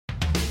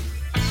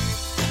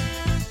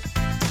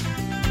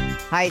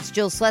Hi, it's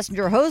Jill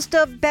Schlesinger, host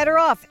of Better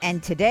Off,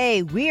 and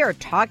today we are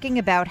talking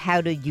about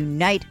how to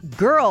unite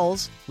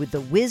girls with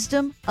the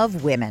wisdom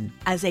of women.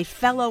 As a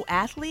fellow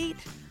athlete,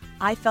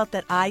 I felt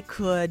that I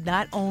could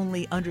not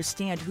only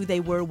understand who they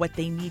were, what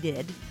they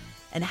needed,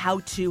 and how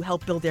to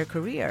help build their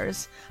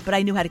careers, but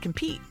I knew how to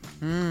compete.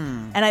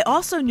 And I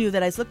also knew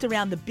that as I looked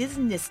around the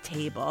business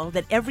table,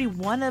 that every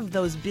one of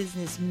those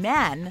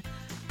businessmen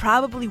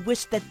probably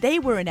wished that they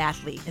were an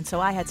athlete, and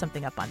so I had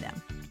something up on them.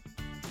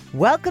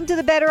 Welcome to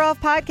the Better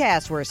Off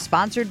podcast. We're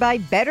sponsored by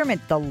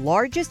Betterment, the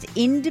largest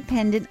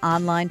independent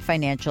online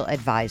financial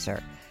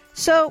advisor.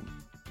 So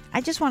I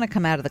just want to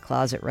come out of the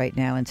closet right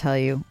now and tell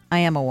you I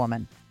am a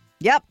woman.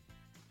 Yep,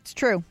 it's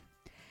true.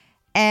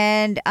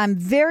 And I'm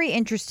very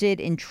interested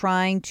in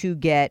trying to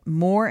get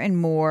more and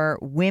more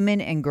women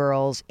and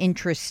girls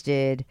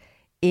interested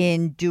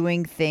in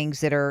doing things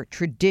that are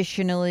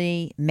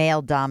traditionally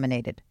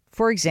male-dominated.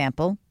 For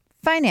example,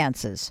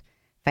 finances,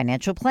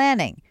 financial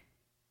planning,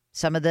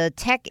 some of the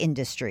tech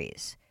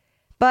industries.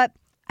 But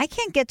I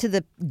can't get to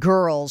the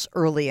girls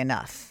early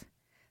enough.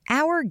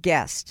 Our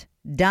guest,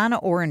 Donna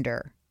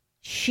Orender,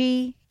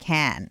 she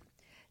can.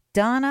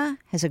 Donna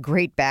has a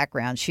great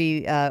background.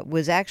 She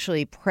was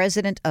actually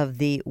president of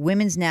the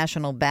Women's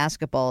National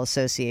Basketball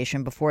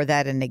Association, before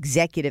that an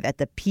executive at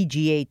the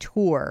PGA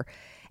Tour.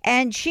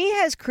 And she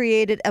has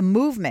created a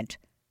movement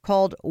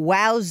called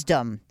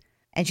Wowsdom.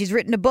 And she's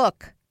written a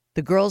book,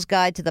 The Girl's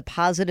Guide to the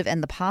Positive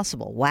and the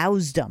Possible,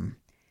 Wowsdom.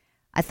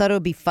 I thought it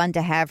would be fun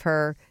to have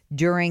her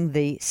during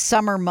the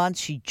summer months.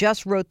 She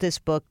just wrote this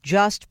book,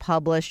 just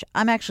published.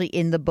 I'm actually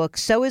in the book.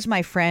 So is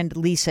my friend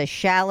Lisa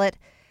Shallot.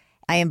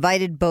 I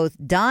invited both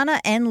Donna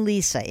and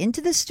Lisa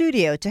into the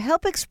studio to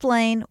help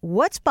explain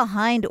what's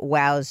behind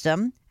Wowsdom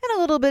and a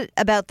little bit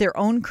about their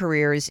own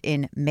careers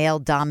in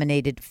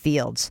male-dominated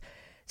fields.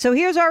 So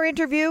here's our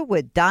interview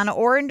with Donna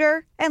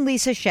Orender and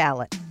Lisa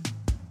Shallot.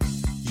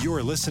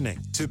 You're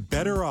listening to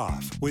Better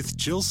Off with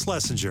Jill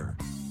Schlesinger.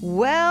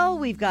 Well,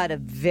 we've got a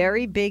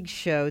very big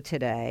show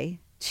today.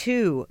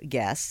 Two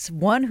guests.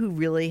 One who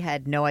really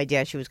had no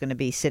idea she was going to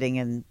be sitting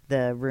in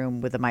the room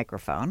with a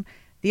microphone.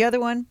 The other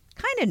one,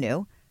 kind of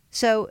new.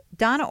 So,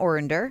 Donna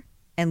Orender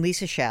and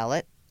Lisa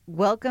Shallot,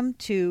 welcome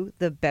to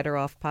the Better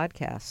Off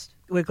podcast.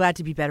 We're glad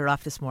to be better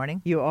off this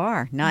morning. You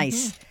are.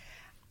 Nice.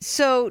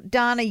 So,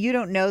 Donna, you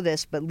don't know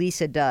this, but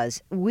Lisa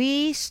does.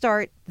 We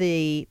start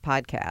the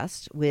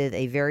podcast with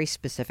a very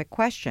specific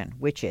question,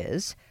 which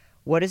is,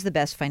 what is the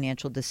best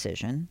financial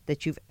decision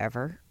that you've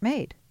ever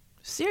made?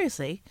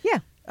 Seriously? Yeah.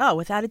 Oh,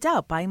 without a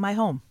doubt, buying my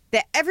home.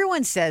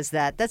 Everyone says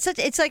that.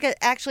 It's like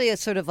actually a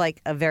sort of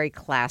like a very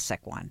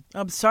classic one.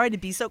 I'm sorry to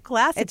be so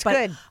classic. It's but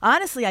good.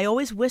 Honestly, I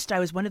always wished I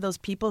was one of those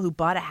people who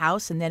bought a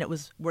house and then it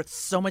was worth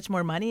so much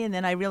more money. And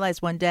then I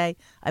realized one day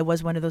I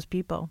was one of those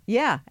people.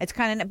 Yeah, it's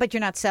kind of, but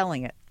you're not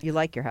selling it. You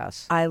like your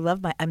house.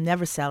 I'm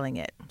never selling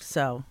it.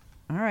 So.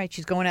 All right,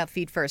 she's going out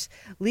feet first.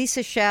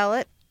 Lisa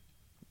Shallot,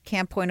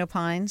 Camp Point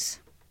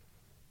Pines.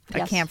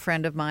 Yes. A camp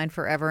friend of mine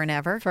forever and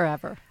ever.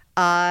 Forever.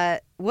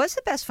 What's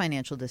the best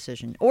financial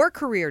decision or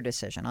career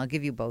decision? I'll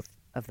give you both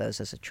of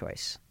those as a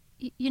choice.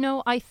 You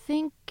know, I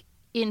think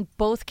in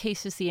both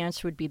cases the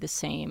answer would be the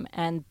same,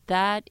 and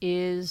that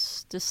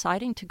is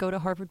deciding to go to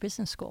Harvard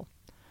Business School.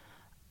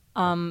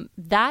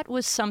 That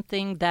was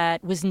something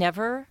that was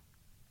never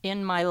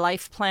in my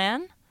life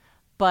plan,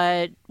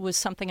 but was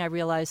something I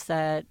realized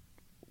that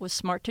was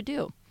smart to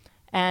do.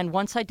 And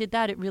once I did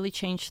that, it really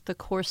changed the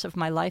course of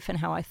my life and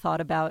how I thought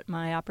about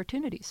my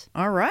opportunities.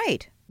 All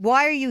right.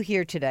 Why are you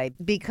here today?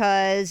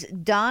 Because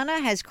Donna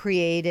has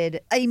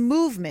created a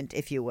movement,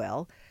 if you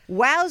will.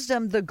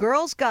 Wowsdom, the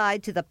Girl's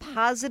Guide to the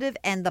Positive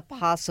and the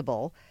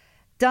Possible.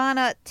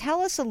 Donna,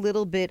 tell us a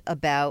little bit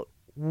about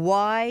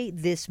why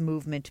this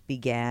movement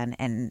began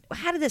and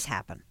how did this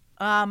happen?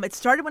 It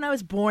started when I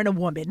was born a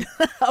woman,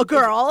 a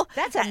girl.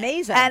 That's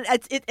amazing. Wait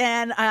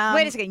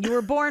a second. You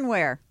were born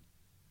where?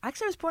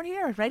 Actually, I was born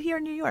here, right here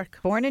in New York.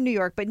 Born in New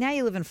York, but now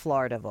you live in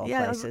Florida of all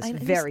Yeah, places. I-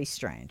 Very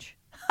strange.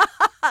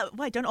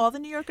 Why, don't all the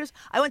New Yorkers?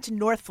 I went to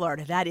North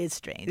Florida. That is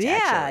strange, Yeah,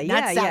 actually.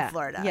 Not yeah, South yeah.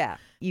 Florida. Yeah.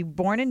 You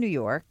born in New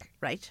York.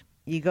 Right.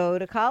 You go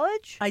to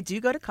college? I do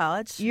go to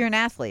college. You're an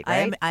athlete,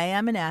 right? I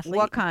am an athlete.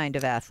 What kind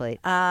of athlete?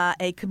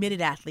 A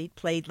committed athlete.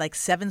 Played like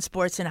 7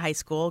 sports in high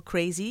school.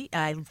 Crazy.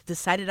 I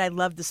decided I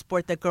loved the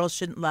sport that girls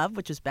shouldn't love,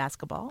 which was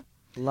basketball.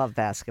 Love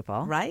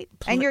basketball. Right.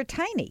 And you're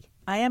tiny.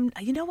 I am.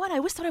 You know what? I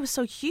always thought I was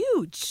so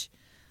huge.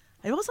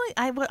 I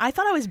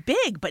thought I was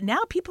big, but now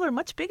people are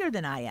much bigger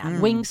than I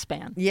am.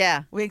 Wingspan.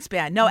 Yeah.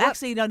 Wingspan. No,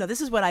 actually, no.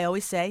 This is what I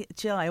always say,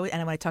 Jill. And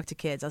when I talk to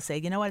kids, I'll say,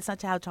 you know what? It's not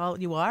how tall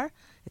you are.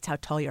 It's how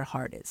tall your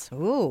heart is.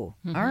 Ooh.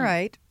 All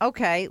right.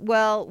 Okay.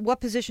 Well,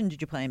 what position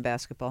did you play in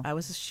basketball? I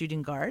was a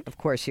shooting guard. Of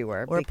course you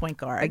were. Or a point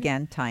guard.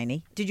 Again,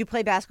 tiny. Did you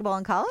play basketball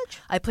in college?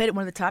 I played at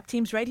one of the top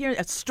teams right here,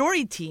 a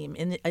storied team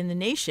in the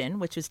nation,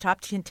 which was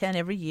top 10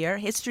 every year,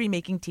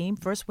 history-making team,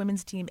 first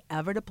women's team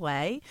ever to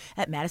play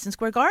at Madison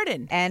Square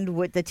Garden. And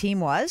what the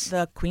team was?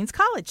 The Queens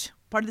College.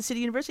 part of the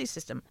City University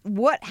system.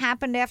 What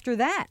happened after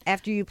that?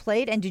 After you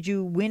played, and did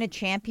you win a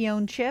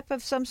championship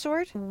of some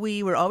sort?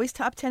 We were always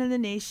top 10 in the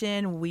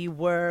nation. We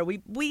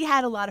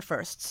had a lot of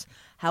firsts.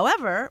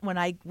 However, when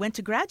I went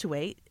to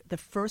graduate, the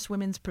first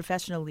women's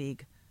professional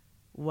league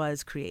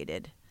was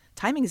created.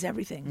 Timing is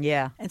everything.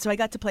 Yeah. And so I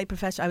got to play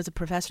I was a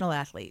professional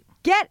athlete.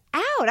 Get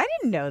out. I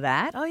didn't know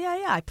that. Oh,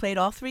 yeah. I played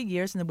all 3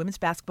 years in the women's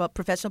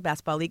professional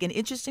basketball league. And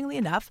interestingly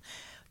enough,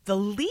 the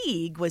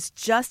league was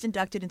just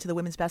inducted into the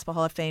Women's Basketball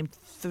Hall of Fame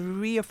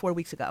 3 or 4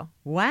 weeks ago.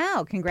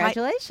 Wow.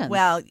 Congratulations.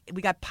 Well,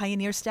 we got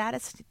pioneer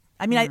status.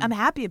 I mean, I'm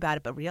happy about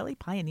it, but really,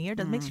 pioneer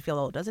makes you feel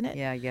old, doesn't it?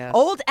 Yeah, yeah.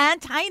 Old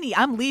and tiny.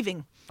 I'm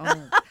leaving.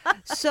 Oh.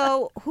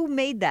 So who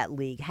made that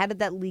league? How did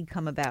that league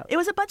come about? It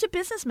was a bunch of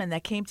businessmen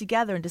that came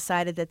together and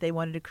decided that they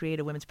wanted to create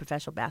a women's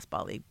professional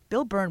basketball league.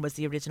 Bill Byrne was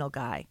the original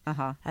guy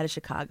out of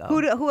Chicago.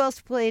 Who else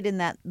played in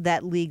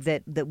that league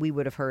that we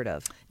would have heard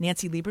of?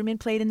 Nancy Lieberman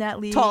played in that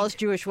league. Tallest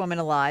Jewish woman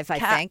alive, I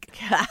think.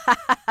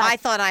 I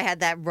thought I had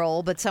that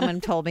role, but someone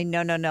told me,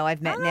 no,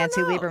 I've met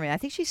Nancy Lieberman. I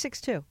think she's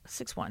 6'2".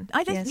 6'1".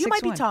 I think you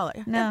might be taller.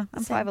 No,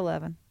 I'm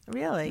 5'11".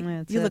 Really?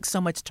 Yeah, you look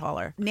so much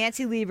taller.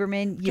 Nancy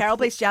Lieberman. Carol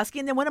Blazejowski.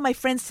 And then one of my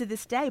friends to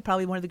this day,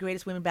 probably one of the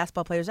greatest women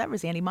basketball players ever,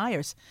 is Annie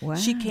Myers. Wow.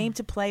 She came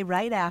to play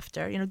right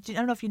after. I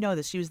don't know if you know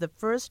this. She was the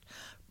first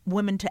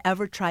woman to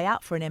ever try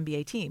out for an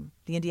NBA team,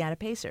 the Indiana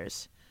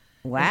Pacers.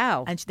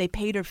 Wow. And they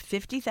paid her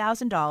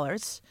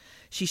 $50,000.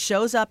 She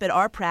shows up at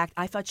our practice.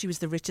 I thought she was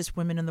the richest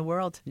woman in the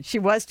world. She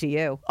was to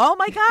you. Oh,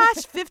 my gosh.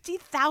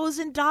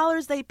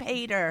 $50,000 they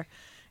paid her.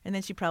 And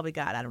then she probably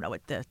got, I don't know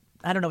what the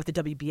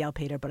WBL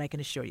paid her, but I can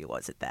assure you it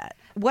wasn't that.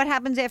 What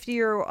happens after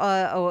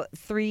you're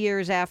 3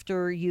 years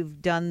after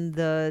you've done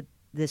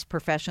this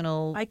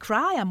professional? I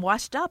cry. I'm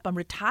washed up. I'm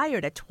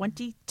retired at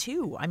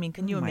 22. I mean,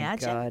 can you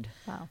imagine? Oh, my God.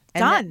 Wow.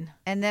 Done.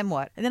 And then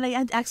what? And then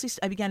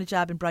I began a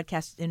job in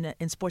broadcast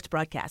in sports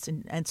broadcast,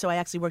 and so I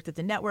actually worked at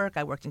the network.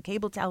 I worked in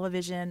cable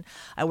television.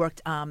 I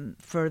worked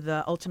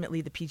for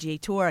ultimately the PGA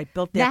Tour. I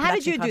built their Now, how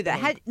did you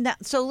production do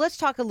that? So let's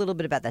talk a little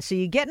bit about that. So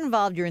you get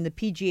involved. You're in the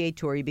PGA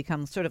Tour. You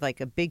become sort of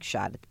like a big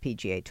shot at the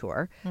PGA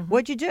Tour. Mm-hmm.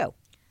 What'd you do?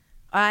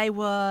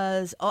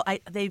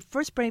 They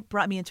first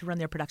brought me in to run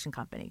their production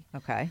company.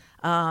 Okay.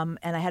 And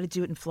I had to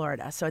do it in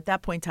Florida. So at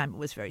that point in time, it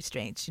was very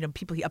strange.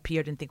 People up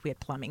here didn't think we had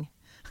plumbing.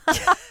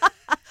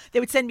 They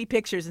would send me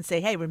pictures and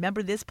say, hey,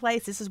 remember this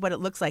place? This is what it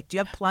looks like. Do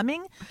you have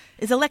plumbing?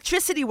 Is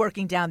electricity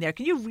working down there?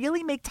 Can you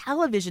really make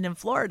television in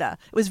Florida?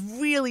 It was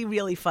really,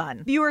 really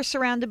fun. You were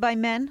surrounded by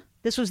men?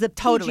 This was the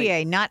PGA,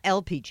 Totally. not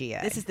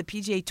LPGA. This is the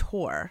PGA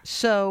Tour.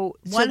 So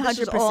 100%. This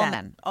is all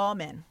men. All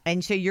men.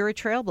 And so you're a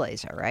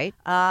trailblazer, right?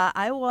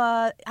 I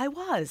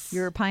was.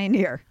 You're a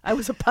pioneer. I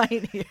was a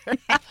pioneer.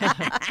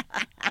 I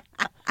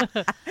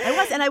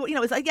was, and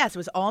it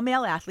was all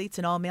male athletes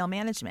and all male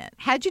management.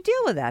 How'd you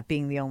deal with that,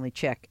 being the only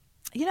chick?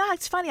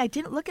 It's funny. I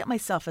didn't look at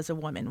myself as a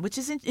woman, which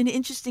is an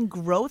interesting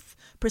growth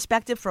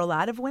perspective for a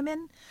lot of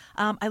women.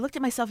 I looked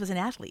at myself as an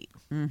athlete.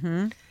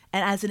 Mm-hmm.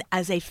 And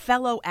as a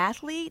fellow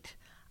athlete,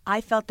 I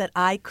felt that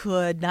I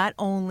could not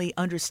only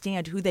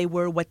understand who they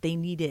were, what they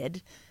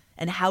needed,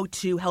 and how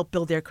to help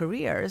build their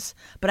careers,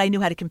 but I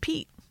knew how to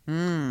compete.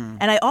 Mm.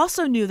 And I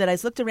also knew that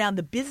as I looked around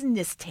the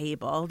business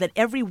table, that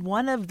every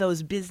one of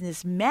those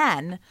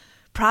businessmen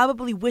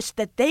probably wished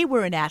that they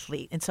were an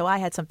athlete. And so I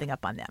had something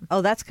up on them.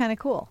 Oh, that's kind of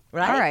cool.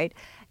 Right? All right.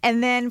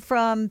 And then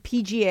from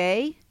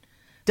PGA,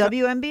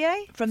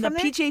 WNBA? From the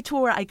PGA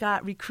Tour, I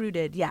got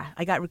recruited. Yeah,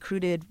 I got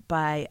recruited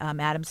by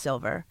Adam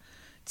Silver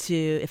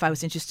if I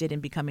was interested in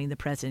becoming the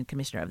president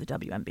commissioner of the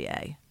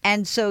WNBA.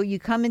 And so you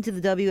come into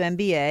the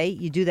WNBA.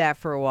 You do that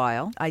for a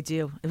while. I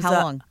do. How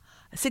long?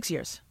 6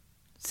 years.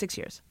 6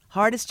 years.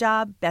 Hardest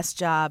job, best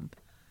job.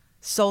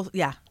 So,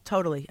 yeah,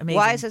 totally amazing.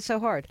 Why is it so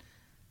hard?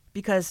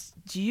 Because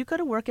do you go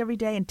to work every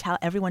day and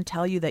everyone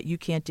tell you that you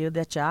can't do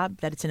that job,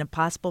 that it's an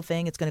impossible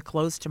thing, it's going to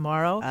close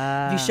tomorrow?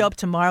 If you show up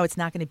tomorrow, it's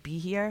not going to be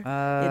here?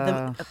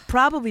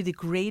 Probably the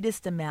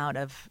greatest amount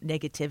of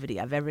negativity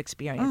I've ever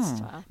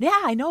experienced. Wow. Yeah,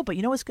 I know, but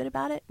you know what's good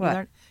about it?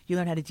 What? You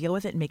learn how to deal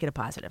with it and make it a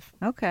positive.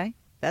 Okay,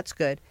 that's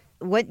good.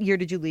 What year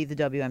did you leave the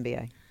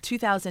WNBA?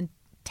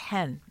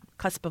 2010,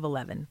 cusp of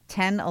 11.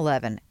 10,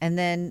 11. And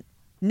then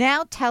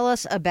now tell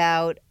us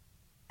about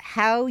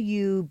how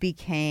you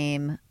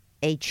became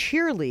a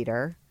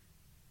cheerleader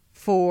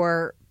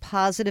for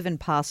Positive and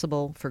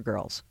Possible for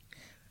Girls.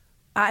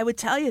 I would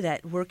tell you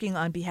that working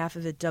on behalf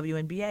of the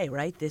WNBA,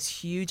 right, this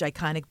huge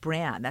iconic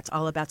brand that's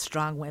all about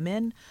strong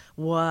women,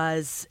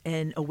 was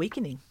an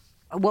awakening.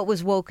 What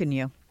was woke in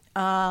you?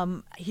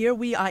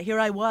 Here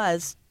I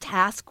was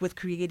tasked with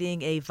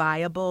creating a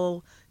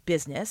viable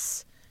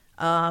business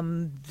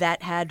that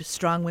had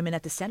strong women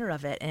at the center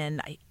of it.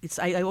 And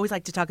I always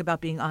like to talk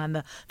about being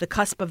on the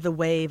cusp of the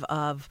wave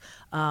of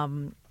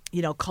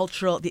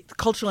cultural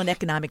and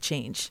economic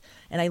change.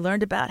 And I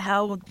learned about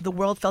how the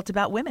world felt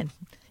about women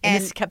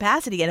in this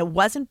capacity, and it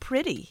wasn't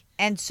pretty.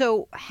 And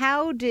so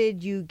how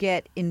did you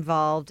get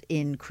involved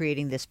in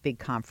creating this big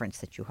conference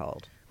that you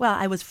hold? Well,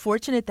 I was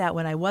fortunate that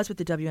when I was with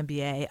the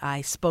WNBA,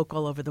 I spoke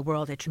all over the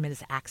world, had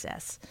tremendous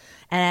access.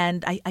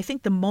 And I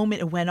think the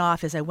moment it went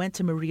off is I went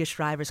to Maria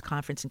Shriver's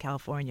conference in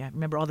California. I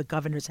remember all the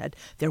governors had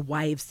their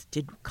wives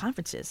did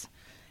conferences.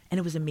 And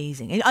it was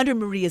amazing. And under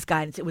Maria's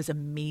guidance, it was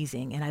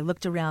amazing. And I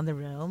looked around the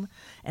room,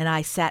 and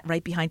I sat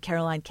right behind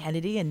Caroline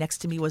Kennedy, and next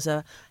to me was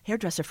a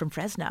hairdresser from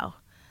Fresno.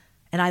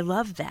 And I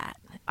love that.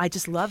 I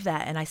just love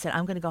that. And I said,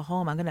 I'm going to go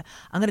home. I'm going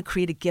to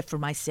create a gift for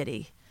my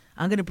city.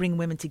 I'm going to bring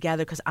women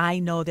together because I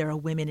know there are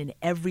women in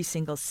every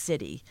single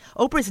city.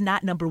 Oprah's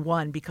not number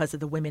one because of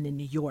the women in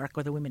New York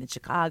or the women in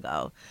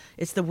Chicago.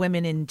 It's the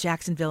women in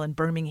Jacksonville and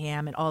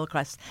Birmingham and all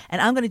across.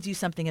 And I'm going to do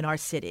something in our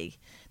city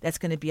that's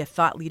going to be a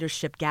thought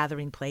leadership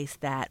gathering place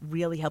that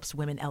really helps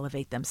women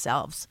elevate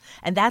themselves.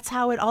 And that's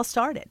how it all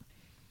started.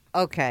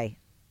 Okay.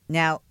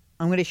 Now,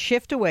 I'm going to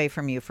shift away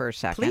from you for a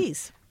second.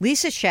 Please.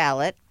 Lisa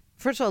Shallot.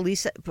 First of all,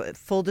 Lisa,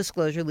 full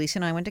disclosure, Lisa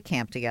and I went to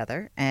camp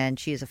together, and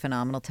she is a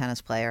phenomenal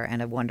tennis player and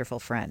a wonderful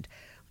friend.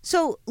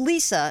 So,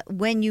 Lisa,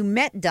 when you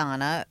met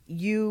Donna,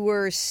 you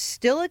were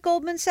still at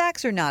Goldman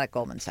Sachs or not at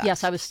Goldman Sachs?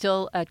 Yes, I was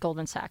still at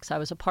Goldman Sachs. I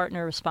was a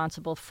partner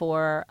responsible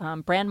for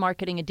brand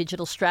marketing and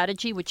digital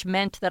strategy, which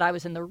meant that I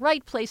was in the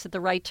right place at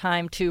the right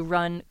time to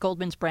run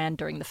Goldman's brand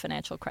during the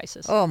financial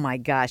crisis. Oh, my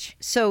gosh.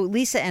 So,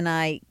 Lisa and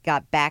I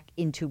got back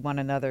into one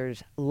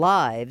another's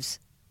lives,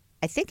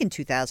 I think in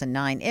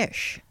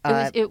 2009-ish.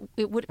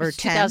 It was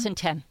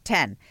 2010.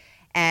 10.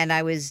 And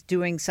I was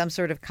doing some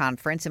sort of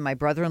conference, and my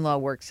brother-in-law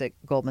works at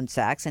Goldman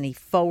Sachs, and he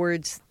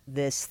forwards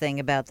this thing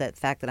about the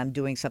fact that I'm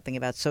doing something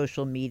about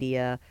social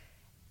media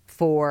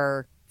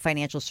for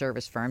financial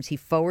service firms. He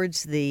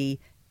forwards the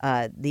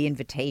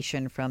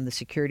invitation from the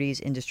Securities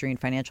Industry and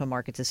Financial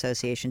Markets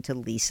Association to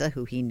Lisa,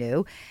 who he knew.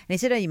 And he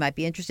said, oh, you might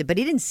be interested. But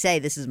he didn't say,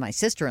 this is my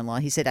sister-in-law.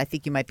 He said, I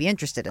think you might be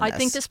interested in this. I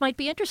think this might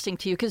be interesting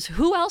to you because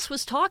who else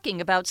was talking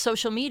about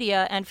social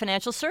media and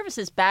financial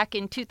services back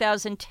in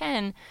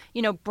 2010?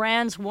 You know,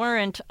 brands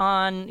weren't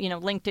on,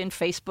 LinkedIn,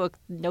 Facebook,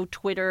 no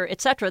Twitter, et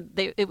cetera.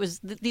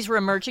 These were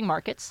emerging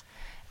markets.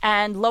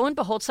 And lo and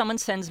behold, someone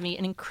sends me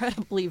an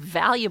incredibly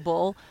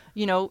valuable,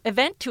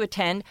 event to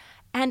attend.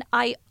 And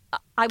I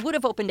would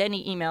have opened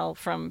any email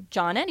from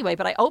John anyway,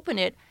 but I open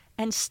it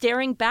and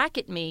staring back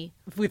at me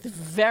with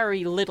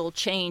very little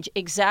change,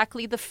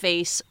 exactly the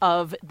face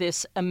of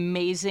this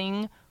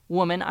amazing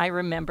woman I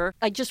remember.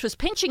 I just was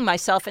pinching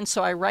myself, and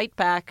so I write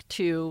back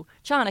to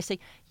John. I say,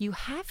 you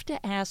have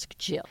to ask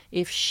Jill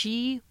if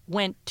she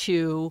went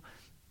to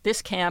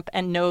this camp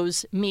and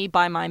knows me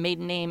by my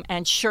maiden name.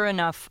 And sure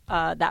enough,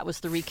 that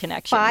was the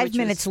reconnection. 5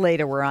 minutes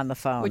later, we're on the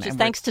phone. Which is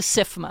thanks to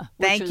SIFMA.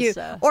 Thank you.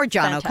 Or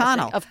John fantastic.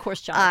 O'Connell. Of course,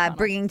 John O'Connell.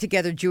 Bringing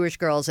together Jewish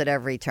girls at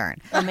every turn.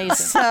 Amazing.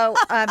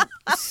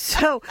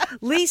 So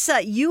Lisa,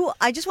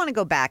 I just want to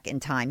go back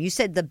in time. You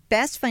said the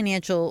best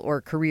financial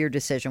or career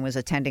decision was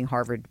attending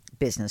Harvard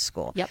Business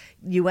School. Yep.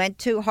 You went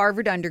to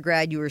Harvard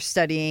undergrad. You were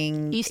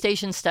studying East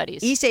Asian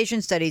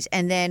Studies.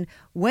 And then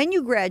when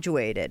you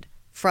graduated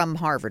from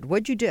Harvard,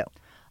 what'd you do?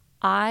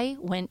 I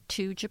went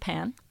to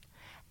Japan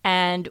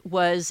and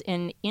was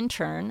an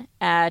intern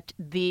at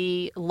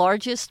the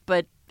largest,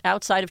 but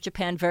outside of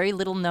Japan, very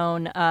little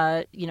known,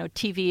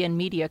 TV and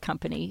media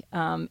company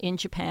in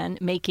Japan,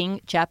 making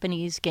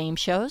Japanese game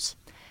shows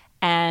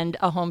and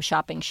a home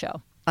shopping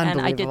show.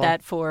 And I did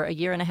that for a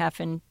year and a half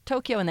in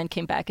Tokyo and then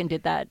came back and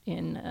did that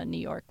in New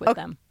York with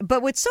them.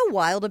 But what's so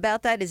wild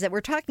about that is that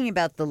we're talking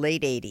about the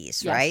late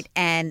 80s, yes. right?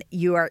 And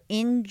you are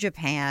in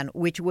Japan,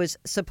 which was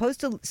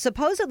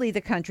supposedly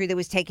the country that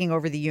was taking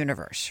over the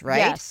universe,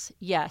 right?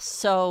 Yes.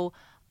 So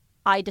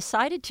I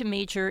decided to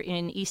major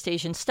in East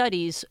Asian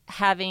Studies,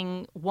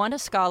 having won a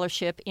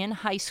scholarship in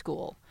high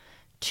school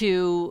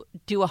to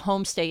do a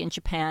homestay in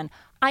Japan.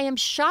 I am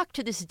shocked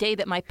to this day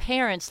that my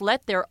parents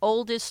let their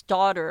oldest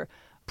daughter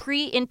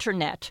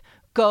pre-internet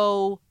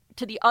go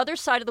to the other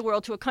side of the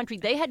world to a country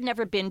they had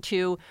never been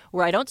to,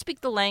 where I don't speak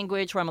the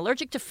language, where I'm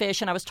allergic to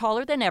fish, and I was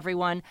taller than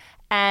everyone,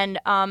 and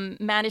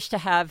managed to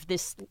have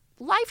this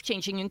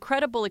life-changing,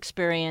 incredible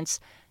experience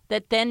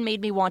that then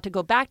made me want to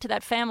go back to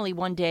that family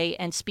one day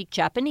and speak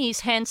Japanese,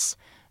 hence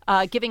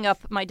giving up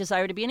my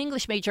desire to be an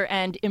English major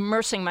and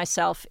immersing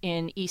myself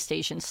in East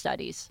Asian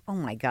Studies. Oh,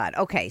 my God.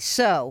 Okay,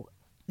 so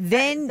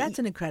then that's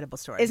an incredible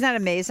story. Isn't that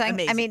amazing?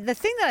 Amazing. I mean, the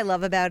thing that I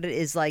love about it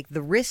is like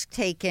the risk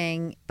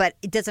taking, but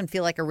it doesn't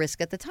feel like a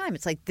risk at the time.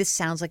 It's like, this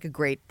sounds like a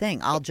great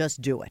thing. I'll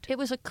just do it. It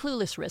was a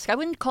clueless risk. I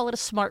wouldn't call it a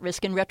smart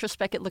risk. In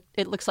retrospect,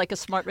 it looks like a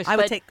smart risk. I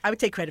would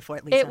take credit for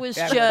it, Lisa. It was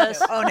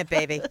just own it,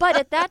 baby. But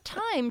at that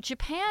time,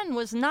 Japan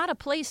was not a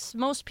place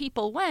most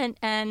people went,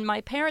 and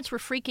my parents were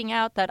freaking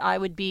out that I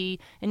would be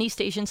an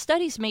East Asian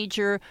Studies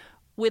major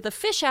with a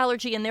fish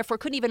allergy and therefore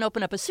couldn't even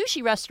open up a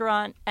sushi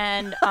restaurant.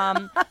 And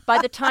by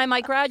the time I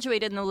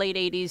graduated in the late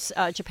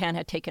 80s, Japan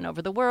had taken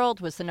over the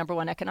world, was the number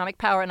one economic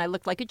power, and I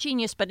looked like a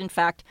genius. But in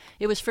fact,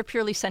 it was for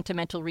purely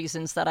sentimental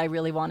reasons that I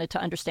really wanted to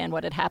understand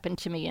what had happened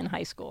to me in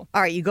high school.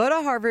 All right, you go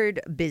to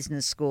Harvard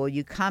Business School,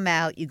 you come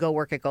out, you go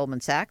work at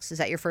Goldman Sachs. Is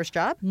that your first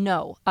job?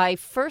 No. I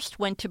first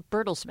went to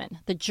Bertelsmann,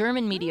 the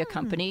German media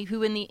company,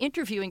 who in the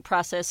interviewing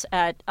process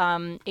at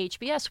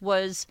HBS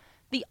was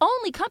the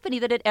only company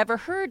that had ever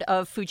heard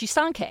of Fuji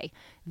Sankei.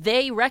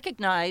 They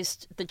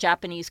recognized the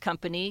Japanese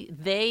company.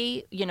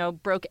 They,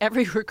 broke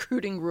every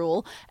recruiting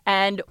rule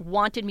and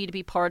wanted me to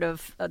be part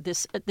of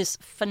this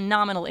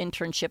phenomenal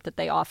internship that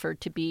they offered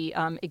to be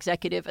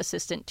executive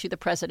assistant to the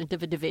president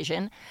of a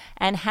division,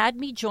 and had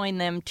me join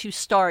them to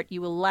start,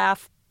 you will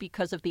laugh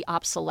because of the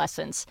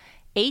obsolescence,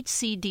 8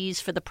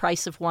 CDs for the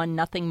price of one,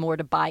 nothing more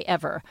to buy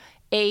ever.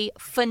 A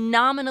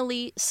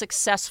phenomenally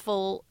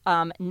successful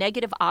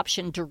negative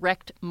option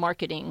direct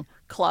marketing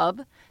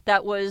club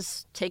that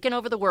was taken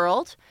over the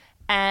world.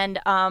 And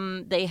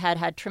they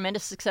had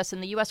tremendous success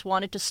in the U.S.,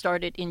 wanted to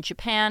start it in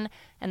Japan,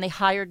 and they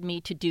hired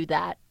me to do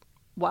that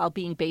while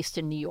being based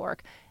in New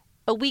York.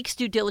 A week's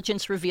due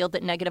diligence revealed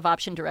that negative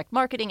option direct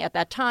marketing at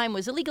that time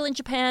was illegal in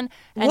Japan.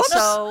 And Whoops.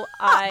 so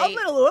A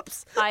little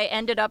whoops. I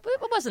ended up,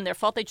 it wasn't their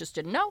fault, they just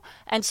didn't know.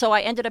 And so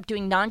I ended up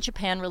doing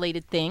non-Japan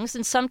related things.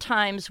 And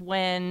sometimes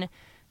when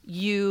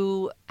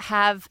you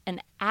have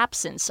an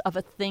absence of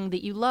a thing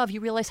that you love, you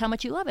realize how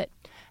much you love it.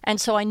 And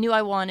so I knew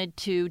I wanted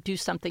to do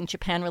something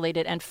Japan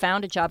related and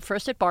found a job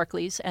first at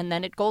Barclays and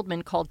then at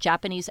Goldman called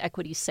Japanese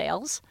Equity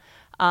Sales.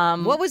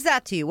 What was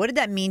that to you? What did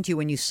that mean to you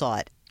when you saw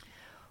it?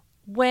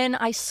 When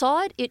I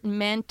saw it, it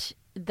meant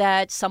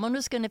that someone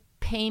was going to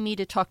pay me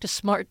to talk to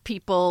smart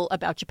people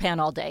about Japan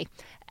all day,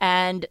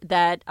 and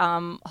that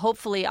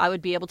hopefully I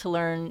would be able to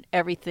learn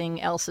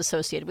everything else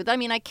associated with it. I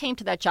mean, I came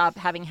to that job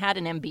having had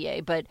an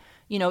MBA, but,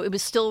 it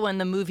was still when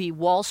the movie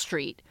Wall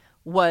Street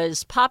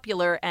was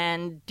popular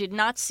and did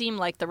not seem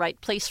like the right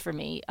place for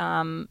me.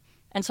 And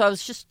so I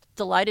was just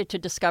delighted to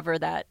discover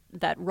that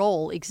that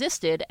role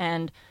existed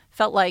and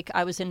felt like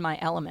I was in my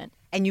element.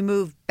 And you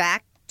moved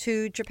back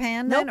to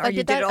Japan then? Nope, Or I you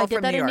did did that, it all I did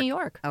from that New in York? New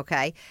York.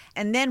 Okay.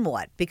 And then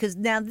what? Because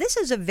now this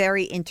is a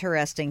very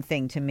interesting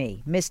thing to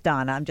me. Miss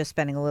Donna, I'm just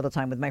spending a little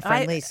time with my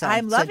friend Lisa.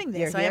 I'm loving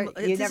this.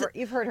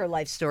 You've heard her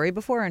life story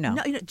before or no?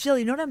 No, Jill,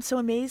 you know what I'm so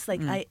amazed?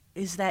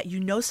 Is that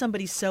you know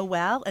somebody so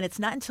well, and it's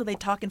not until they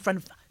talk in front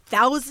of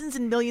thousands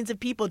and millions of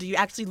people do you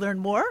actually learn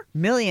more?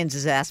 Millions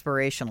is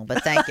aspirational,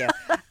 but thank you.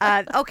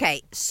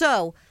 Okay,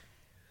 so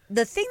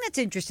the thing that's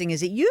interesting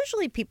is that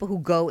usually people who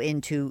go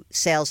into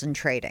sales and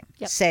trading,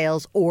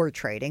 sales or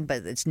trading,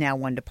 but it's now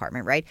one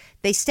department, right?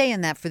 They stay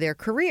in that for their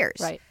careers.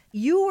 Right.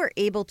 You were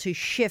able to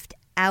shift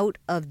out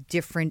of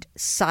different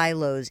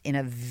silos in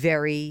a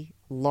very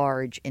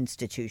large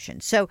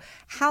institution. So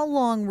how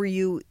long were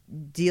you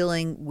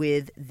dealing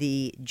with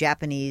the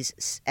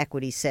Japanese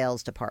equity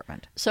sales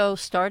department? So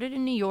started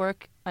in New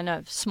York on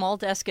a small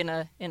desk in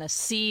a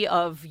sea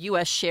of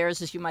U.S.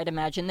 shares, as you might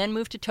imagine, then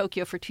moved to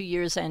Tokyo for 2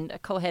 years and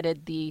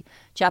co-headed the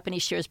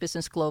Japanese shares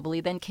business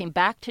globally, then came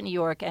back to New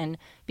York and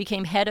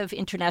became head of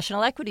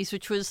international equities,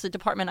 which was the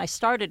department I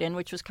started in,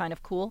 which was kind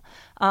of cool.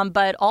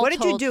 But all what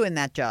did you do in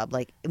that job?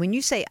 Like when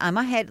you say I'm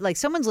a head, like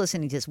someone's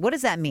listening to this, what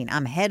does that mean?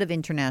 I'm head of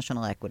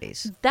international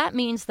equities. That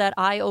means that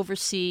I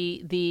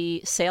oversee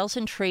the sales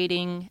and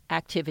trading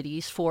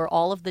activities for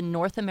all of the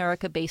North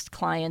America-based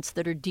clients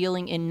that are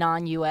dealing in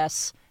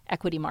non-U.S.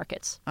 equity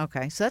markets.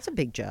 Okay, so that's a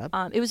big job.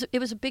 It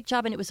was a big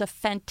job, and it was a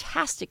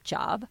fantastic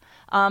job.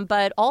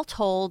 But all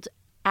told,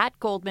 at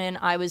Goldman,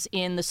 I was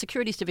in the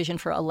securities division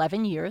for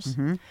 11 years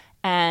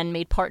and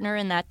made partner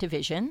in that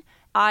division.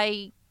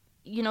 I,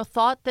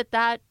 thought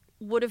that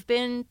would have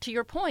been, to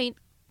your point,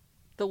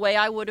 the way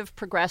I would have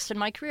progressed in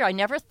my career. I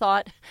never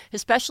thought,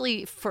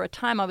 especially for a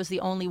time I was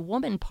the only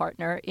woman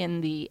partner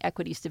in the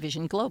equities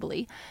division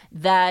globally,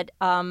 that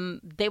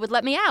they would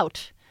let me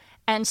out.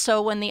 And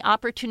so when the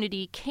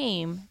opportunity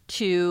came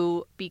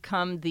to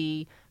become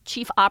the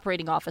chief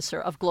operating officer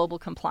of global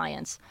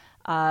compliance,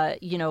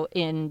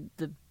 in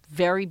the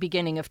very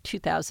beginning of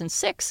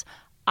 2006,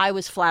 I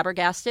was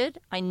flabbergasted.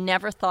 I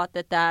never thought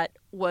that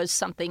was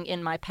something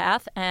in my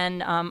path.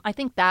 And I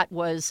think that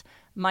was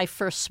my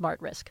first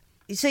smart risk.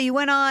 So you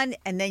went on,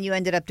 and then you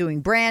ended up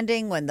doing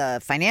branding when the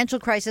financial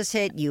crisis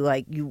hit.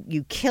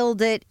 You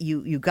killed it.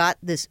 You got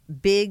this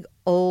big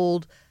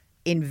old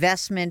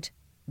investment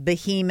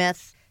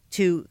behemoth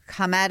to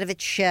come out of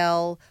its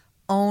shell,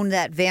 own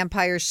that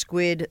vampire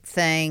squid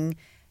thing,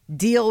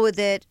 deal with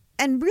it,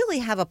 and really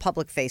have a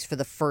public face for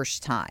the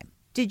first time.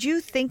 Did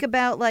you think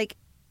about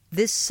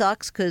this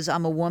sucks because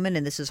I'm a woman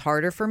and this is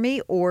harder for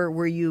me, or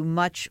were you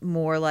much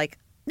more like,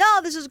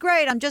 no, this is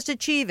great, I'm just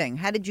achieving?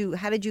 How did you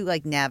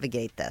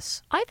navigate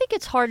this? I think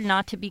it's hard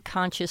not to be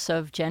conscious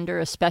of gender,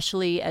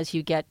 especially as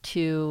you get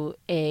to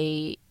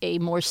a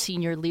more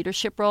senior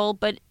leadership role.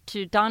 But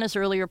to Donna's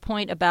earlier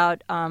point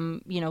about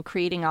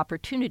creating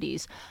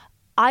opportunities,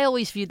 I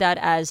always view that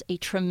as a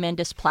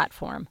tremendous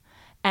platform.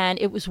 And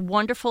it was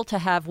wonderful to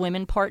have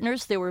women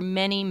partners. There were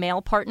many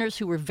male partners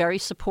who were very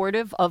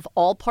supportive of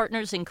all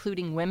partners,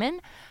 including women.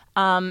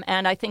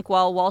 And I think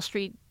while Wall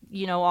Street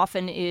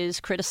often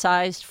is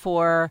criticized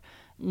for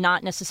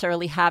not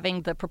necessarily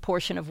having the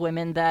proportion of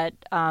women that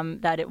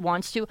it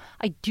wants to,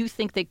 I do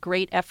think that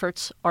great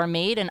efforts are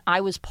made, and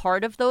I was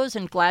part of those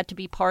and glad to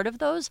be part of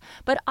those.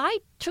 But I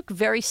took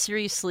very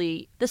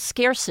seriously the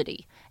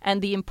scarcity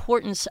and the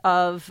importance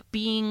of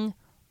being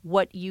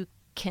what you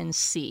can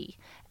see.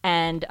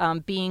 and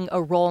being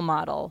a role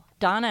model.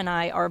 Donna and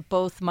I are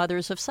both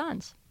mothers of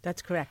sons.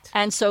 That's correct.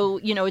 And so,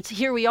 it's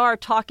here we are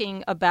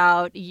talking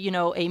about,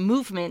 a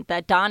movement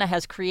that Donna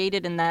has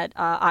created and that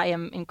I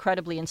am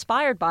incredibly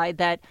inspired by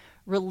that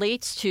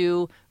relates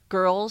to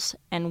girls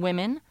and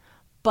women.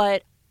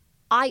 But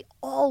I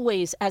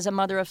always, as a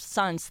mother of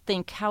sons,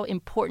 think how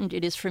important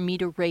it is for me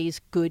to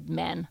raise good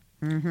men.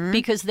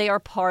 Because they are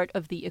part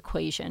of the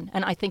equation.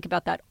 And I think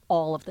about that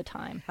all of the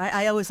time.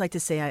 I always like to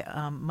say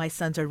my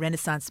sons are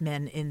Renaissance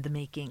men in the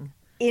making.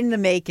 In the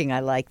making,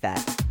 I like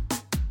that.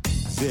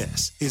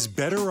 This is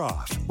Better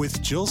Off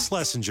with Jill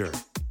Schlesinger.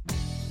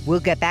 We'll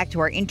get back to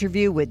our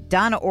interview with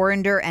Donna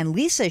Orender and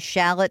Lisa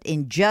Shallot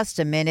in just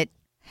a minute.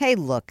 Hey,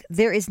 look,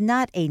 there is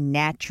not a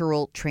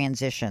natural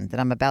transition that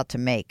I'm about to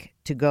make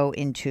to go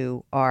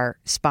into our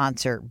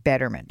sponsor,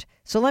 Betterment.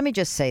 So let me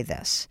just say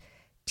this.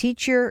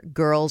 Teach your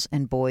girls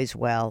and boys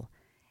well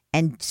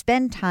and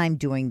spend time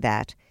doing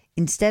that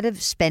instead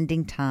of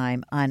spending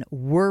time on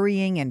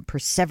worrying and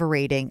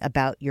perseverating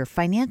about your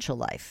financial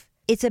life.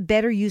 It's a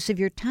better use of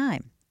your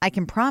time. I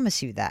can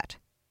promise you that.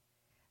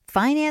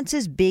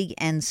 Finances, big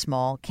and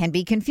small, can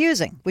be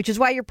confusing, which is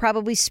why you're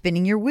probably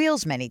spinning your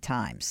wheels many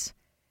times.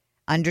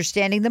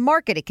 Understanding the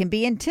market, it can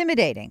be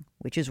intimidating,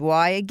 which is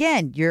why,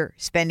 again, you're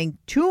spending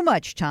too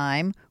much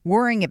time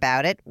worrying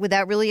about it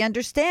without really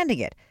understanding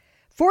it.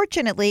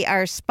 Fortunately,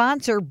 our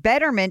sponsor,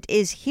 Betterment,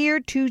 is here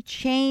to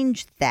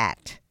change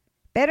that.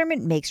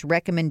 Betterment makes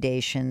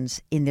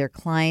recommendations in their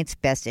clients'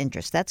 best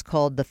interest. That's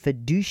called the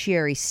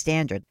fiduciary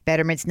standard.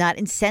 Betterment's not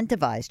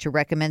incentivized to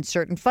recommend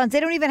certain funds. They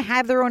don't even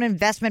have their own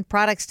investment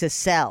products to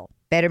sell.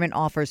 Betterment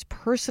offers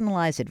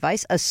personalized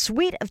advice, a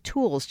suite of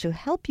tools to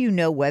help you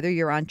know whether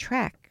you're on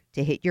track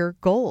to hit your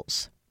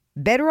goals.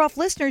 Better Off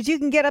listeners, you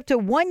can get up to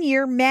 1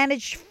 year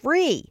managed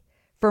free.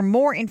 For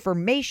more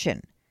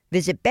information,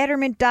 visit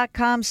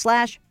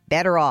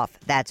betterment.com/betteroff.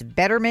 That's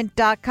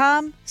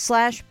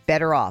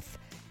betterment.com/betteroff.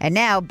 And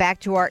now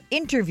back to our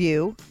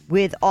interview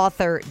with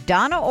author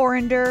Donna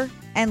Orender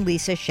and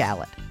Lisa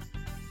Shallot.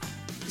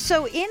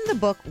 So in the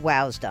book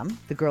Wowsdom,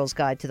 The Girl's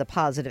Guide to the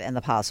Positive and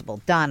the Possible,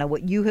 Donna,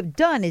 what you have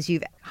done is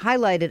you've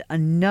highlighted a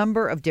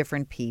number of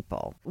different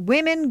people,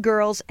 women,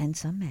 girls, and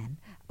some men,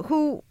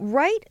 who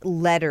write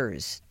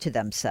letters to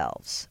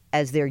themselves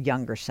as their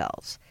younger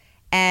selves.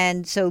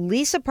 And so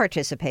Lisa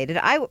participated.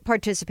 I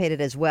participated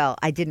as well.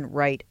 I didn't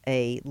write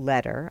a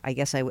letter. I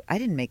guess I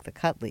didn't make the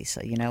cut,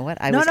 Lisa. You know what?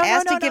 I was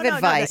asked to give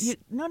advice.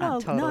 No.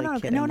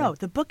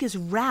 The book is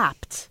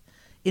wrapped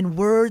in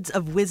words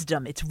of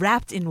wisdom. It's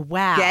wrapped in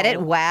wow. Get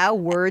it? Wow,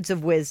 words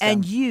of wisdom.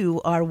 And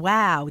you are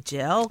wow,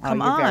 Jill.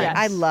 Come on. Yes.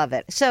 I love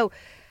it. So,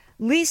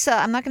 Lisa,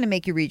 I'm not going to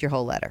make you read your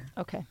whole letter.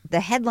 Okay. The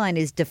headline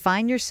is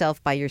Define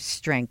Yourself by Your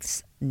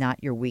Strengths,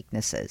 Not Your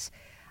Weaknesses.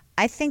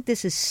 I think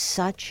this is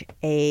such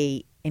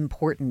a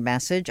important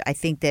message. I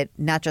think that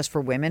not just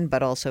for women,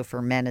 but also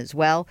for men as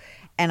well.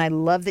 And I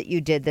love that you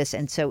did this.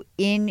 And so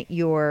in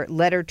your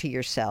letter to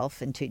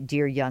yourself and to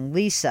dear young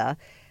Lisa,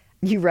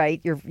 you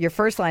write, your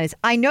first line is,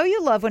 I know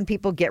you love when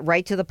people get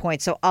right to the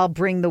point, so I'll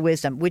bring the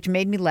wisdom, which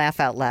made me laugh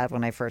out loud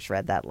when I first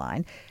read that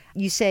line.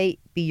 You say,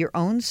 be your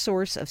own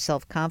source of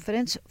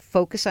self-confidence,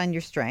 focus on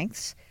your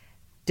strengths,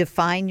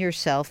 define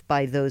yourself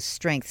by those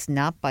strengths,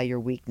 not by your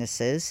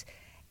weaknesses.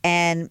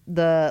 And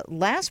the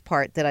last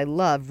part that I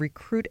love,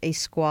 recruit a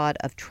squad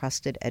of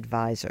trusted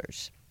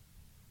advisors.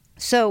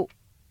 So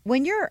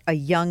when you're a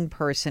young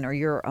person or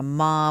you're a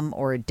mom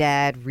or a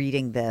dad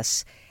reading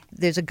this,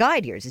 there's a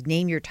guide here. It's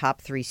name your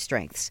top 3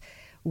 strengths.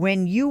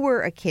 When you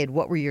were a kid,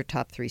 what were your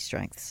top 3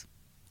 strengths?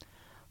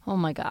 Oh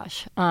my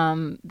gosh,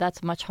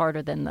 that's much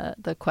harder than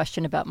the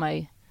question about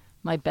my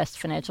best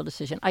financial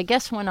decision. I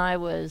guess when I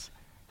was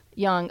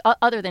young,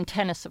 other than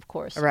tennis, of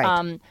course.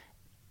 Right.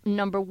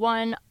 Number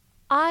one,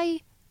 I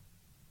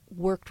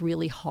worked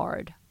really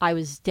hard. I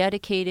was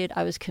dedicated.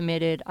 I was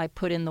committed. I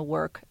put in the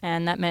work,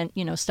 and that meant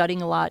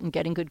studying a lot and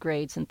getting good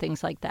grades and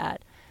things like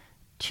that.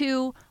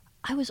 2,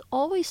 I was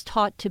always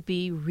taught to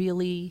be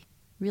really,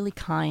 really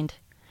kind.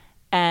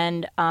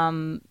 And,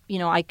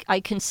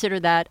 I consider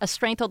that a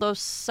strength, although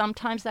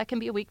sometimes that can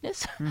be a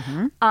weakness.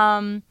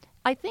 Mm-hmm.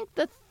 I think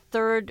the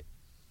 3rd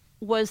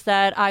was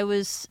that I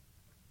was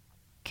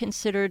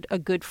considered a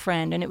good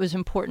friend, and it was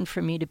important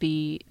for me to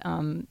be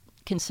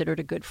considered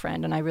a good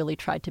friend, and I really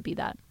tried to be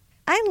that.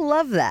 I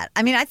love that.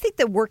 I mean, I think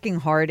that working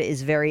hard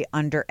is very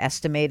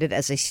underestimated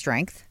as a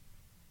strength.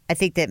 I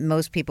think that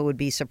most people would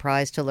be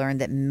surprised to learn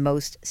that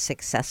most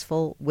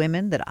successful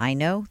women that I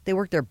know, they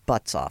work their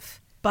butts off.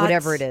 Butts.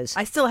 Whatever it is.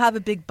 I still have a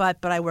big butt,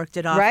 but I worked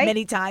it off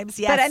many times.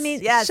 Yes. But I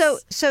mean, yes.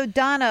 So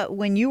Donna,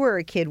 when you were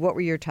a kid, what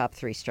were your top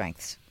 3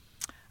 strengths?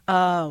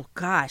 Oh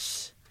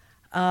gosh,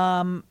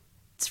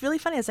 it's really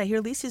funny as I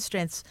hear Lisa's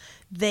strengths.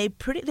 They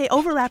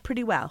overlap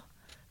pretty well.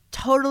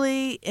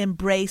 Totally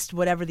embraced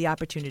whatever the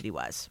opportunity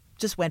was.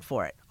 Just went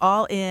for it.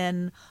 All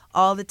in,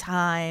 all the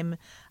time.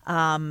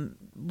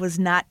 Was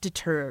not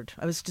deterred.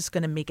 I was just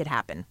going to make it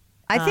happen.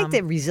 I think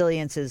that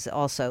resilience is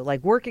also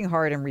like working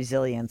hard and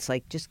resilience,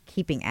 like just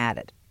keeping at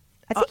it.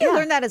 I think you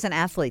learned that as an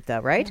athlete, though,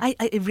 right?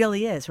 It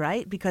really is,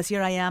 right? Because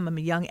here I am, I'm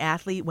a young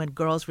athlete when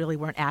girls really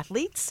weren't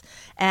athletes,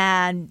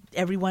 and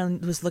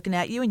everyone was looking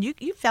at you, and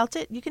you felt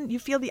it. You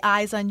feel the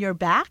eyes on your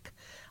back.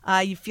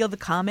 You feel the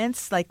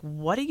comments like,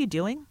 what are you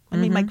doing? I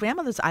mean, my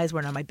grandmother's eyes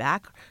weren't on my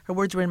back. Her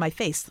words were in my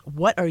face.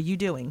 What are you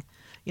doing?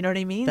 You know what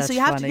I mean? That's so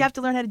you funny. have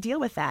to learn how to deal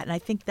with that. And I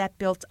think that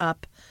built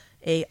up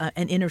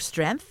an inner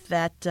strength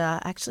that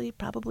actually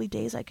probably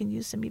days I can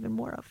use some even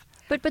more of.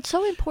 But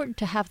so important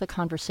to have the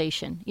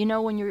conversation. You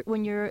know,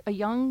 when you're a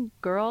young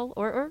girl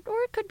or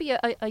it could be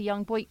a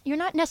young boy, you're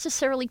not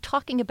necessarily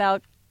talking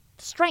about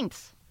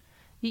strength.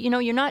 You know,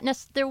 you're not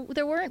there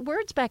weren't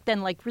words back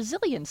then like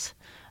resilience.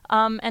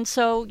 And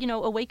so, you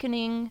know,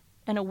 awakening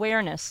and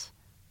awareness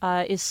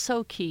is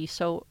so key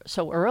so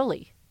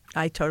early.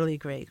 I totally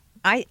agree.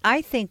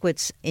 I think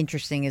what's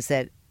interesting is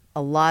that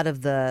a lot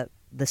of the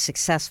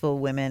successful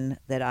women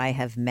that I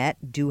have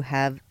met do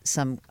have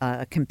some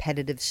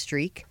competitive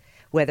streak,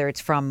 whether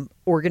it's from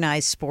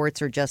organized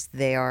sports or just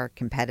they are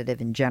competitive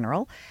in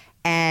general.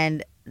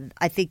 And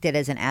I think that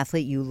as an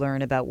athlete, you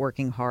learn about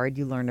working hard.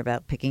 You learn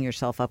about picking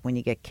yourself up when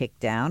you get kicked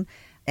down.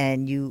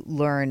 And you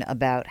learn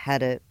about how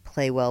to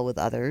play well with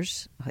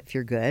others if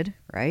you're good,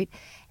 right?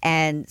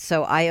 And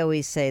so I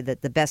always say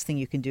that the best thing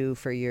you can do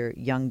for your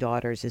young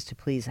daughters is to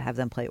please have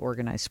them play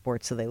organized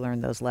sports so they learn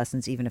those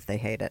lessons even if they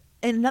hate it.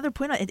 And another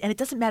point, and it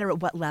doesn't matter at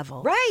what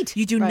level. Right.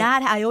 You do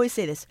not, I always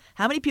say this,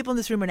 how many people in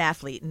this room are an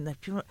athlete? And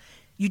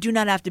you do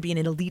not have to be an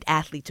elite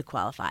athlete to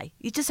qualify.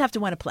 You just have to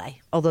want to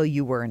play. Although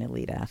you were an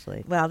elite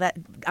athlete. Well, that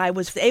I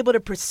was able to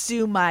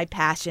pursue my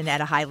passion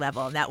at a high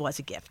level, and that was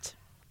a gift.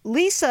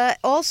 Lisa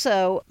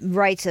also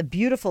writes a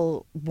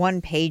beautiful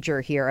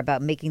one-pager here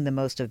about making the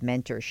most of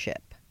mentorship.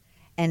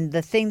 And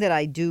the thing that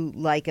I do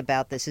like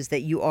about this is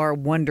that you are a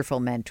wonderful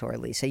mentor,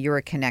 Lisa. You're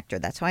a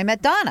connector. That's how I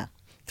met Donna,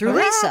 through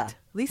Correct.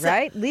 Lisa,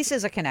 right?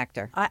 Lisa's a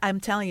connector. I'm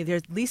telling you,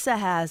 Lisa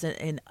has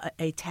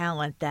a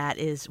talent that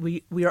is,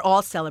 we are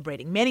all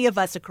celebrating. Many of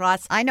us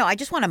across. I know. I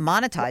just want to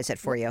monetize it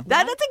for you.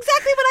 That's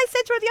exactly what I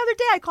said to her the other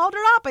day. I called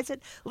her up. I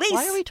said, Lisa.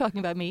 Why are we talking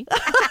about me?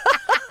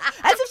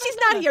 As if she's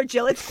not here,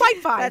 Jill. It's quite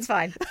fine. That's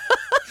fine.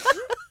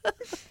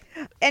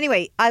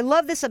 Anyway, I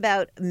love this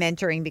about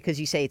mentoring because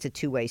you say it's a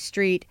two-way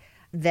street,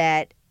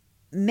 that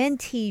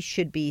mentees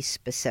should be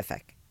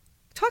specific.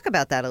 Talk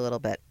about that a little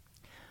bit.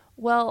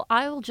 Well,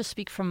 I will just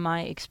speak from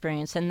my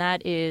experience, and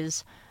that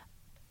is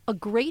a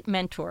great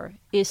mentor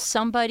is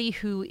somebody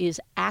who is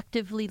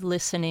actively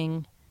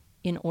listening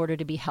in order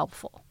to be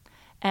helpful.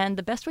 And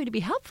the best way to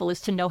be helpful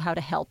is to know how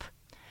to help.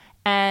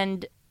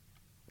 And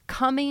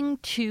coming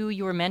to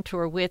your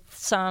mentor with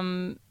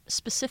some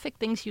specific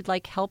things you'd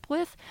like help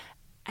with,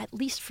 at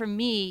least for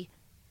me,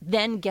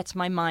 then gets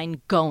my mind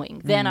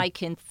going. Then I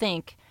can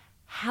think,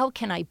 how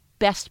can I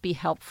best be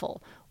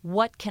helpful?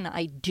 What can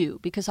I do?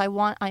 Because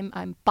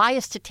I'm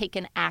biased to take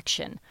an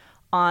action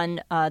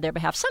on their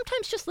behalf.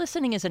 Sometimes just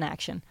listening is an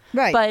action.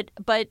 Right.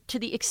 But to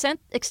the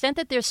extent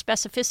that there's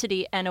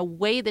specificity and a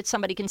way that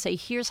somebody can say,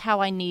 here's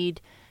how I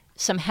need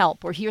some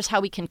help, or here's how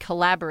we can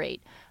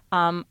collaborate.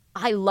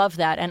 I love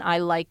that, and I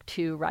like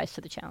to rise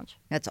to the challenge.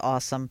 That's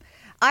awesome.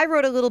 I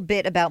wrote a little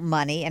bit about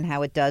money and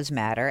how it does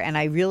matter, and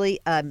I really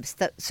am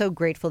so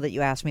grateful that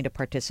you asked me to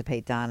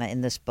participate, Donna,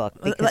 in this book.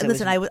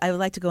 Listen, I would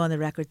like to go on the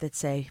record that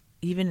say,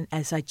 even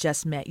as I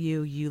just met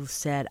you, you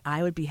said,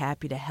 I would be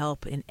happy to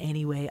help in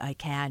any way I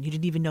can. You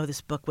didn't even know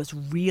this book was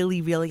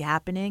really, really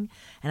happening,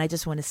 and I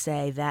just want to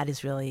say that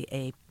is really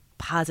a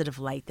positive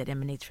light that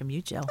emanates from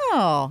you, Jill.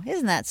 Oh,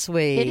 isn't that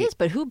sweet? It is,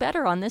 but who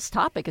better on this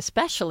topic,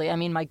 especially? I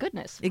mean, my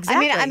goodness.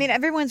 Exactly. I mean,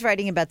 everyone's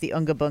writing about the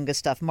Unga Bunga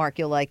stuff. Mark,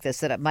 you'll like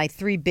this. That my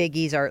 3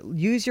 biggies are: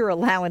 use your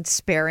allowance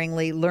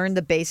sparingly, learn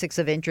the basics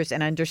of interest,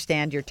 and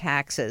understand your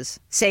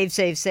taxes. Save,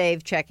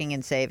 checking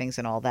and savings,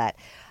 and all that.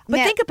 But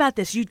Now, think about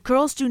this. You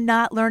girls do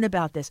not learn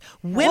about this.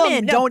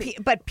 Women don't.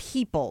 But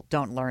people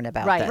don't learn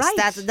about Right.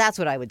 this. Right. That's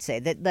what I would say.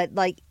 That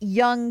like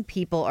young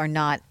people are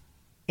not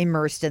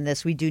immersed in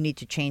this. We do need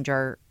to change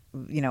our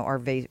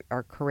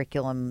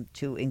curriculum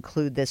to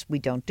include this. We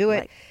don't do it.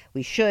 Right.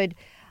 We should.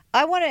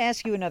 I want to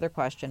ask you another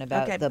question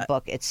about the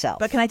book itself.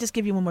 But can I just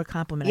give you one more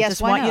compliment? Yes, I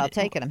just why want not? you I'll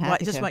take it. I'm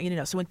happy I just to. want you to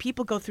know. So when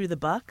people go through the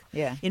book,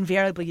 Yeah.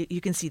 invariably you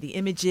can see the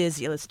images,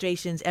 the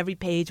illustrations. Every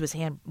page was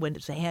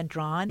hand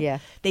drawn. Yeah.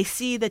 They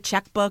see the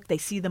checkbook, they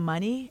see the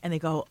money, and they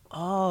go,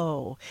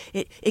 "Oh!"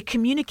 It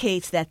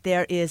communicates that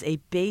there is a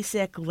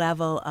basic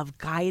level of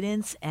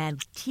guidance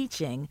and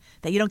teaching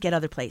that you don't get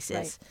other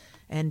places. Right.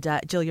 And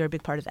Jill, you're a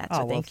big part of that.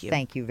 So thank you.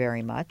 Thank you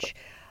very much.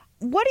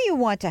 What do you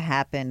want to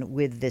happen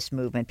with this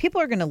movement? People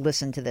are going to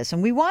listen to this,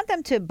 and we want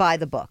them to buy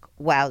the book,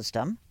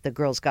 Wowsdom, The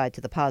Girl's Guide to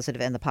the Positive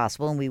and the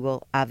Possible, and we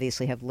will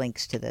obviously have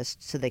links to this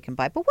so they can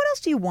buy. But what else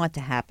do you want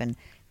to happen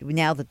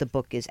now that the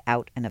book is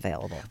out and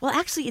available? Well,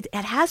 actually, it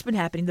has been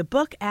happening. The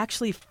book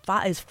actually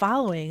is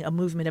following a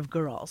movement of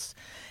girls.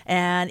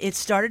 And it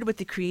started with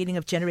the creating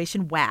of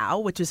Generation Wow,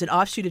 which was an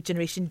offshoot of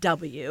Generation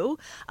W.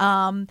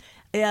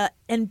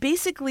 And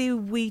basically,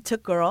 we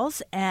took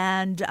girls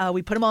and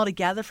we put them all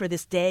together for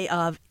this day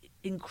of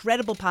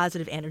incredible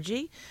positive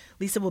energy.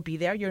 Lisa will be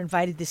there. You're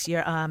invited this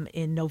year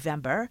in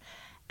November.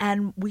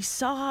 And we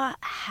saw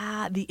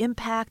the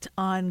impact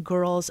on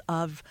girls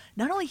of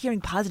not only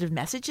hearing positive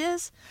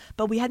messages,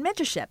 but we had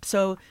mentorship.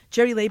 So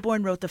Jerry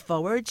Laybourne wrote the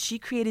foreword. She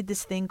created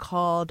this thing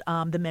called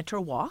the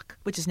Mentor Walk,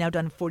 which is now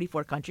done in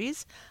 44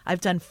 countries.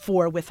 I've done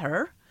 4 with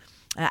her.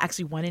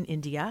 Actually 1 in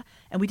India,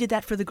 and we did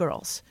that for the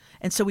girls.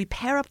 And so we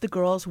pair up the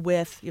girls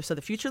with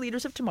the future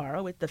leaders of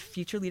tomorrow, with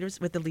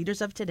the leaders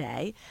of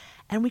today,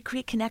 and we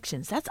create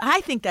connections.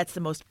 I think that's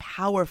the most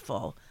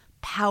powerful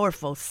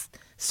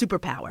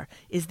superpower,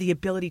 is the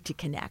ability to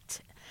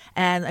connect.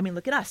 And I mean,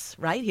 look at us,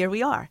 right? Here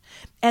we are.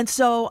 And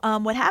so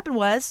what happened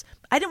was,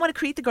 I didn't want to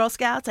create the Girl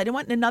Scouts.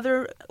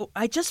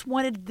 I just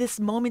wanted this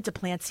moment to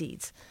plant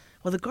seeds.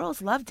 Well, the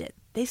girls loved it.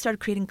 They started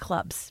creating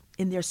clubs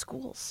in their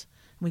schools.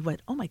 We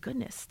went, oh my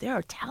goodness, they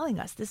are telling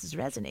us this is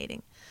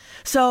resonating.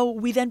 So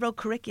we then wrote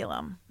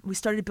curriculum. We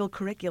started to build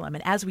curriculum.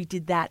 And as we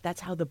did that, that's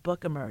how the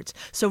book emerged.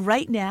 So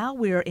right now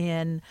we're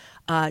in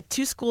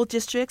 2 school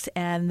districts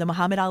and the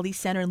Muhammad Ali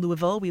Center in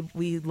Louisville.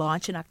 We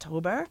launch in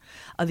October.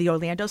 The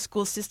Orlando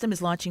school system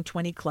is launching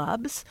 20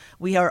 clubs.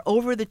 We are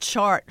over the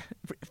chart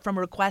from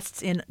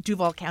requests in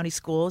Duval County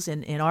schools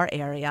in our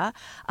area.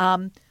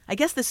 I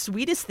guess the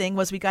sweetest thing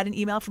was we got an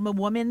email from a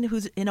woman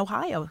who's in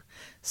Ohio,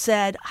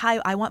 said, hi,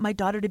 I want my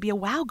daughter to be a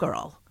WOW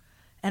girl.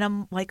 And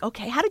I'm like,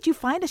 okay, how did you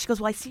find us? She goes,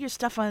 well, I see your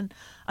stuff on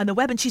the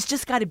web, and she's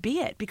just got to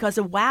be it, because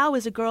a WOW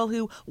is a girl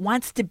who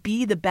wants to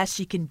be the best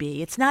she can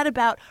be. It's not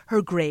about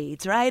her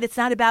grades, right? It's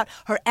not about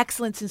her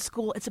excellence in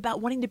school. It's about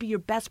wanting to be your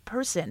best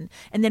person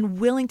and then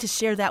willing to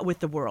share that with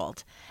the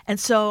world. And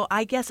so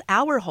I guess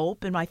our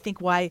hope, and I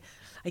think why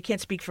I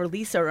can't speak for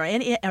Lisa or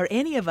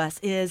any of us,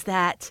 is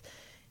that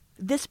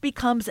this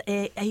becomes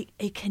a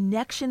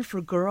connection for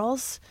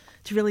girls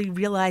to really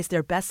realize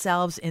their best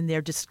selves in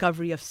their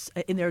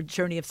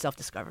journey of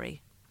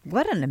self-discovery.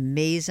 What an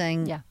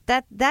amazing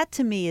that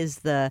to me is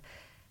the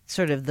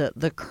sort of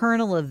the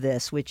kernel of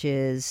this, which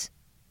is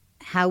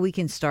how we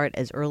can start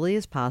as early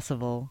as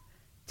possible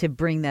to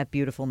bring that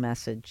beautiful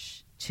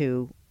message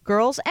to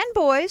girls and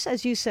boys,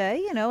 as you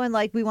say, and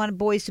like we want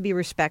boys to be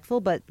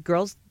respectful, but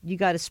girls, you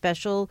got a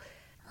special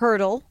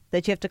hurdle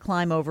that you have to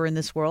climb over in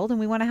this world, and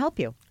we want to help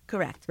you.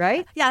 Correct.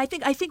 Right? Yeah, I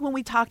think when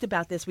we talked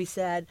about this, we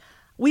said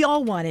we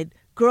all wanted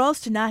girls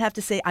to not have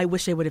to say, I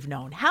wish I would have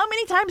known. How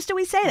many times do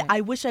we say that?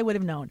 I wish I would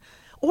have known.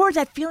 Or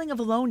that feeling of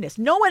aloneness.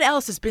 No one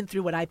else has been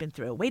through what I've been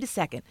through. Wait a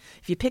second.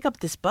 If you pick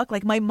up this book,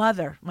 like my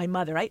mother,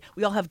 right?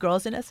 We all have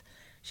girls in us.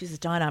 She says,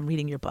 Donna, I'm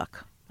reading your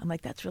book. I'm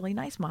like, that's really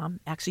nice, Mom.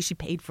 Actually, she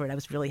paid for it. I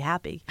was really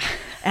happy.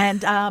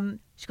 And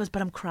she goes,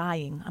 but I'm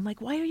crying. I'm like,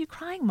 why are you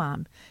crying,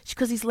 Mom? She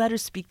goes, these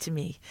letters speak to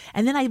me.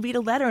 And then I read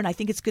a letter and I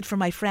think it's good for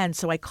my friend.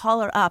 So I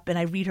call her up and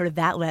I read her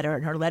that letter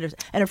and her letters.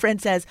 And her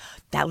friend says,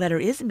 that letter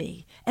is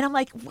me. And I'm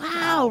like,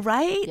 wow,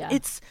 right? Yeah.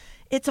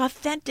 It's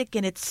authentic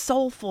and it's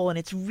soulful and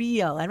it's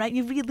real. And right,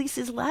 you read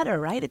Lisa's letter,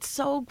 right? It's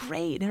so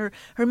great. And her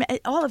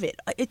all of it.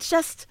 It's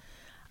just,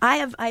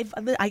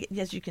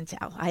 as you can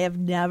tell, I have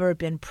never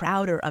been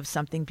prouder of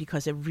something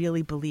because I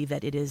really believe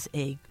that it is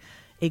a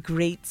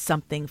great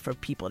something for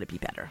people to be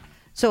better.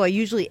 So I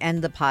usually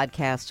end the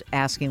podcast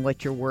asking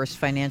what your worst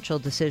financial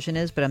decision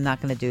is, but I'm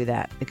not going to do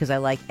that because I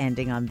like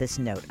ending on this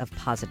note of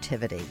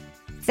positivity.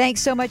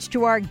 Thanks so much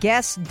to our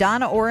guests,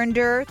 Donna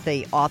Orender,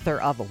 the author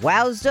of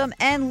Wowsdom,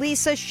 and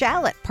Lisa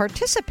Shallett,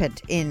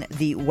 participant in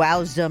the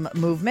Wowsdom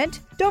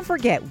movement. Don't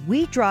forget,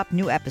 we drop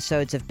new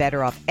episodes of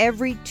Better Off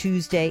every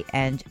Tuesday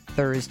and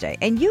Thursday.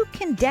 And you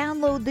can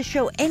download the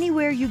show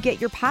anywhere you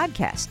get your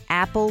podcasts.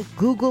 Apple,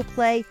 Google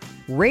Play,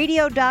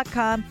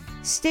 radio.com,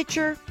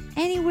 Stitcher,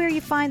 anywhere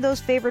you find those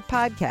favorite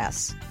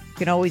podcasts. You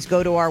can always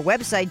go to our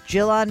website,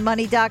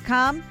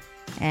 JillOnMoney.com.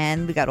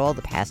 And we got all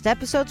the past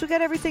episodes. We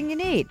got everything you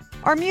need.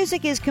 Our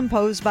music is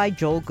composed by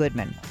Joel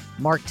Goodman.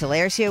 Mark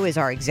Talercio is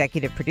our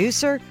executive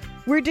producer.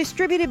 We're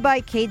distributed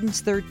by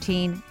Cadence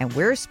 13, and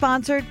we're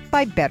sponsored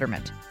by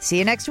Betterment. See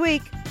you next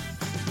week.